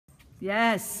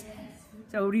Yes.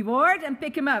 So reward and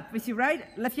pick him up with your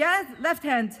left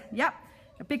hand. Yep.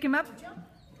 Now pick him up.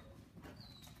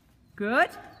 Good.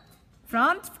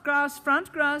 Front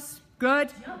cross.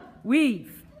 Good.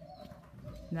 Weave.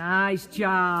 Nice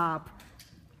job.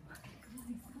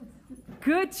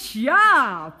 Good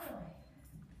job.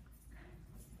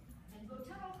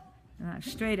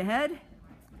 Straight ahead.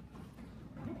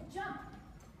 Jump.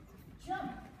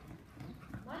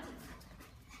 Monty.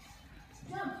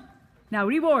 Jump. Now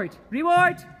reward.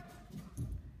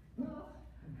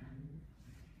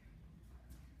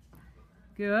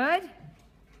 Good.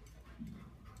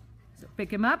 So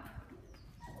pick him up.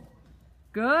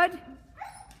 Good.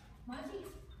 Monty.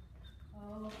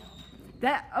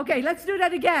 Okay, let's do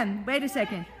that again. Wait a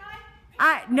second.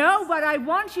 No, what I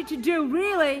want you to do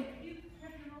really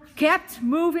kept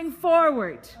moving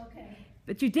forward. Okay.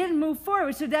 But you didn't move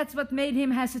forward, so that's what made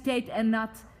him hesitate and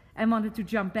wanted to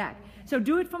jump back. So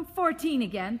do it from 14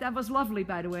 again. That was lovely,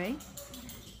 by the way.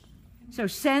 So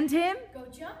send him. Go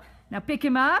jump. Now pick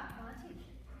him up. Monty.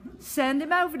 Send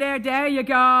him over there. There you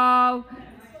go.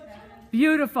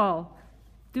 Beautiful.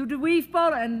 Do the weave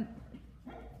ball and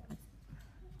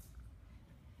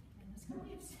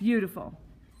beautiful.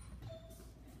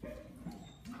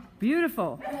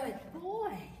 Beautiful. Good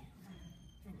boy.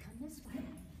 And come this way.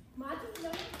 Monty,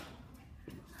 no.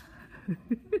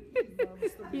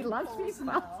 He loves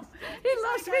meatballs. He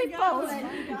loves meatballs.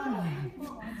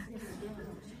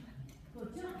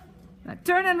 Now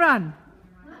turn and run.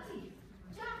 Monty,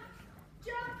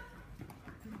 jump.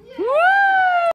 Woo!